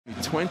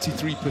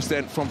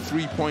23% from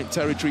three-point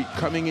territory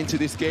coming into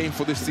this game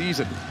for this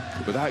season.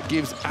 But that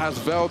gives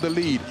ASVEL the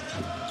lead.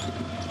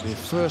 Their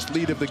first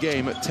lead of the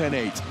game at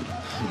 10-8.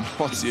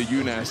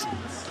 Motiejunas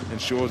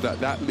ensures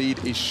that that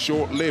lead is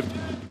short-lived.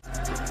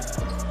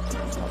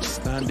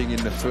 Outstanding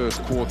in the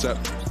first quarter.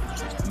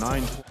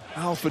 9.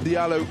 Alpha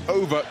Diallo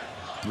over,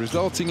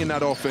 resulting in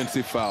that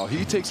offensive foul.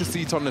 He takes a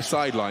seat on the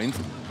sidelines.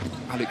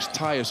 Alex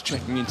Tyus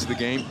checking into the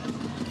game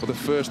for the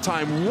first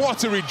time.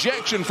 What a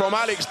rejection from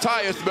Alex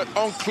Tyus, but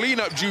on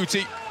cleanup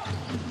duty.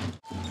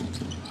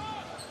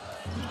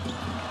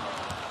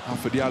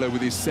 Alpha Diallo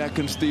with his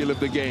second steal of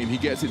the game. He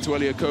gets it to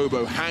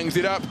Eliakobo, hangs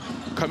it up,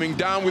 coming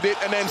down with it,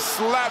 and then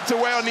slapped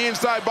away on the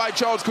inside by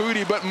Charles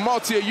Koudi. But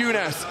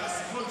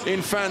Motiejunas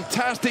in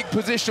fantastic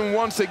position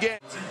once again.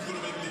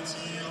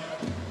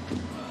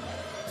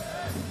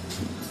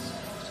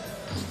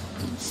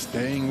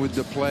 Staying with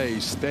the play,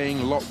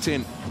 staying locked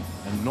in,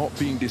 and not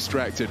being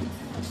distracted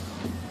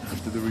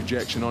after the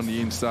rejection on the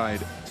inside.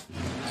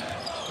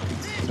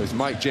 So it's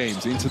Mike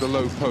James into the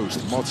low post.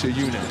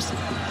 Motiejunas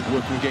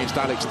working against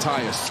Alex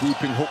Tyus,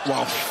 swooping hook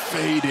while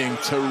fading.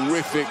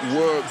 Terrific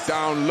work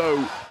down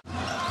low.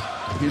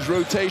 His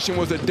rotation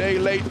was a day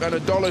late and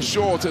 $1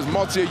 short as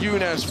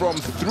Motiejunas from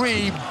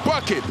 3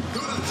 bucket.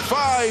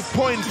 5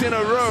 points in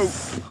a row.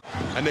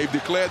 And they've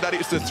declared that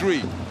it's a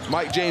 3.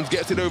 Mike James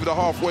gets it over the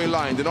halfway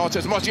line. Then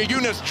Artes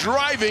Motiejunas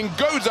driving,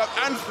 goes up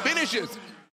and finishes.